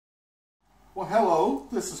Well, hello,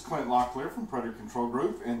 this is Clint Locklear from Predator Control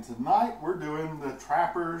Group, and tonight we're doing the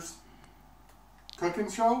Trapper's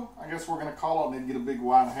cooking show. I guess we're going to call it and get a big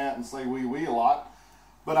wide hat and say wee wee a lot.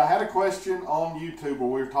 But I had a question on YouTube where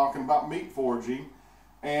we were talking about meat foraging,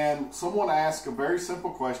 and someone asked a very simple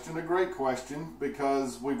question, a great question,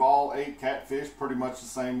 because we've all ate catfish pretty much the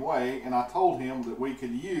same way, and I told him that we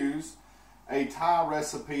could use a Thai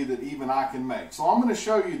recipe that even I can make. So I'm going to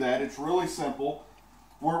show you that. It's really simple.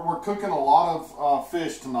 We're cooking a lot of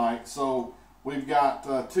fish tonight, so we've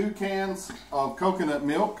got 2 cans of coconut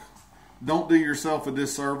milk. Don't do yourself a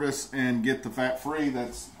disservice and get the fat free.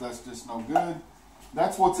 That's just no good.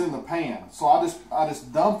 That's what's in the pan. So I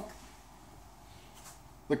just dump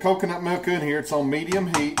the coconut milk in here. It's on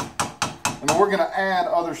medium heat, and then we're going to add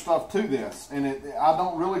other stuff to this. And I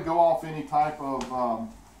don't really go off any type of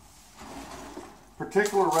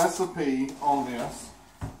particular recipe on this.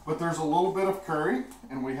 But there's a little bit of curry,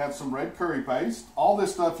 and we have some red curry paste. All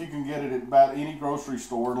this stuff you can get it at about any grocery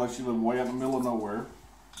store, unless you live way out in the middle of nowhere.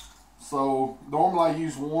 So normally I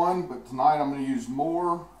use 1, but tonight I'm going to use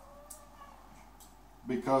more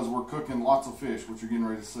because we're cooking lots of fish, which you're getting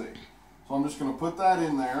ready to see. So I'm just going to put that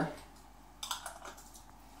in there.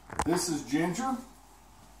 This is ginger.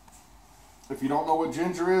 If you don't know what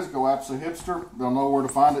ginger is, go ask a hipster. They'll know where to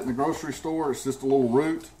find it in the grocery store. It's just a little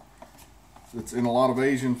root. It's in a lot of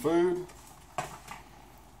Asian food.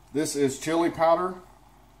 This is chili powder.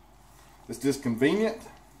 It's just convenient.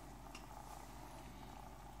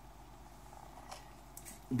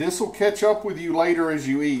 This will catch up with you later as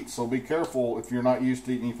you eat, so be careful if you're not used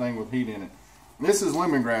to eating anything with heat in it. This is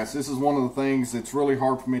lemongrass. This is one of the things that's really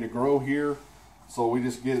hard for me to grow here, so we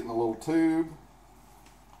just get it in a little tube.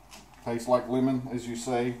 Tastes like lemon, as you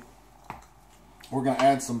say. We're going to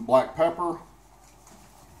add some black pepper.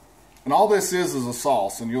 And all this is a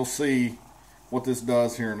sauce, and you'll see what this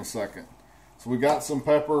does here in a second. So we got some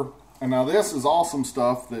pepper, and now this is awesome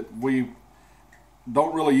stuff that we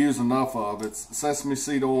don't really use enough of. It's sesame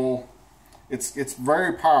seed oil. It's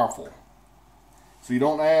very powerful. So you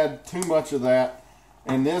don't add too much of that.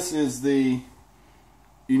 And this is the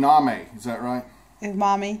umami, is that right?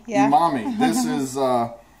 Umami, yeah. Umami. This is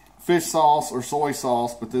fish sauce or soy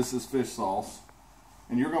sauce, but this is fish sauce.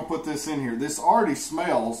 And you're going to put this in here. This already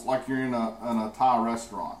smells like you're in a Thai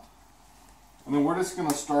restaurant. And then we're just going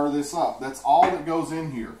to stir this up. That's all that goes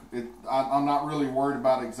in here. I'm not really worried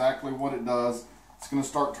about exactly what it does. It's going to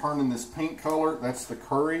start turning this pink color. That's the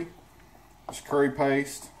curry. It's curry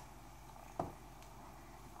paste.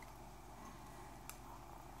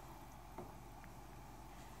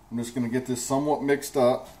 I'm just going to get this somewhat mixed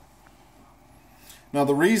up. Now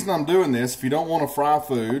the reason I'm doing this, if you don't want to fry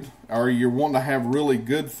food, or you're wanting to have really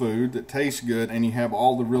good food that tastes good and you have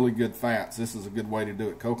all the really good fats, this is a good way to do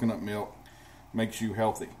it. Coconut milk makes you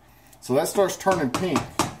healthy. So that starts turning pink.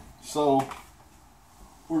 So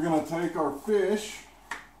we're going to take our fish.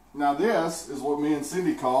 Now this is what me and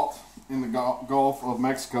Cindy caught in the Gulf of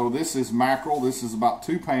Mexico. This is mackerel. This is about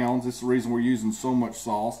 2 pounds. This is the reason we're using so much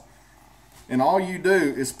sauce. And all you do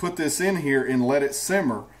is put this in here and let it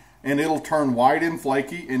simmer. And it'll turn white and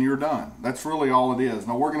flaky, and you're done. That's really all it is.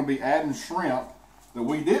 Now we're going to be adding shrimp that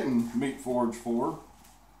we didn't meat forage for,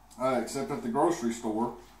 except at the grocery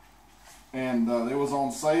store. And it was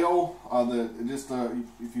on sale.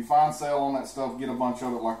 If you find sale on that stuff, get a bunch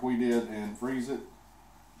of it like we did and freeze it.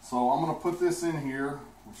 So I'm going to put this in here,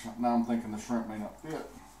 which now I'm thinking the shrimp may not fit.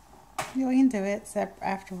 You can do it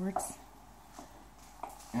afterwards.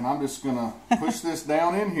 And I'm just going to push this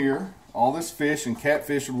down in here. All this fish, and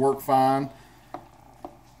catfish would work fine.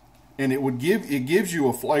 And it gives you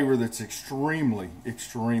a flavor that's extremely,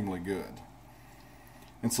 extremely good.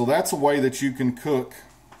 And so that's a way that you can cook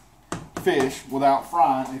fish without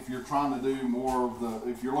frying if you're trying to do more of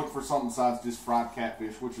if you're looking for something besides just fried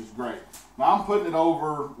catfish, which is great. Now I'm putting it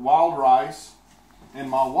over wild rice, and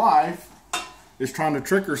my wife is trying to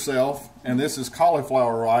trick herself, and this is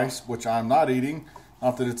cauliflower rice, which I'm not eating.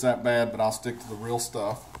 Not that it's that bad, but I'll stick to the real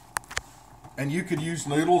stuff. And you could use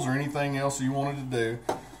noodles or anything else you wanted to do.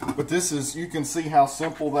 But this is, you can see how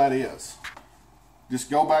simple that is.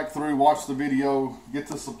 Just go back through, watch the video, get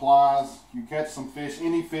the supplies. You catch some fish,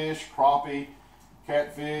 any fish, crappie,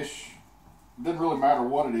 catfish, doesn't really matter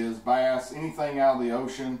what it is, bass, anything out of the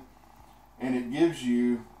ocean. And it gives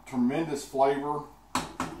you tremendous flavor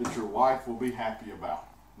that your wife will be happy about.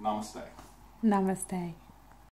 Namaste. Namaste.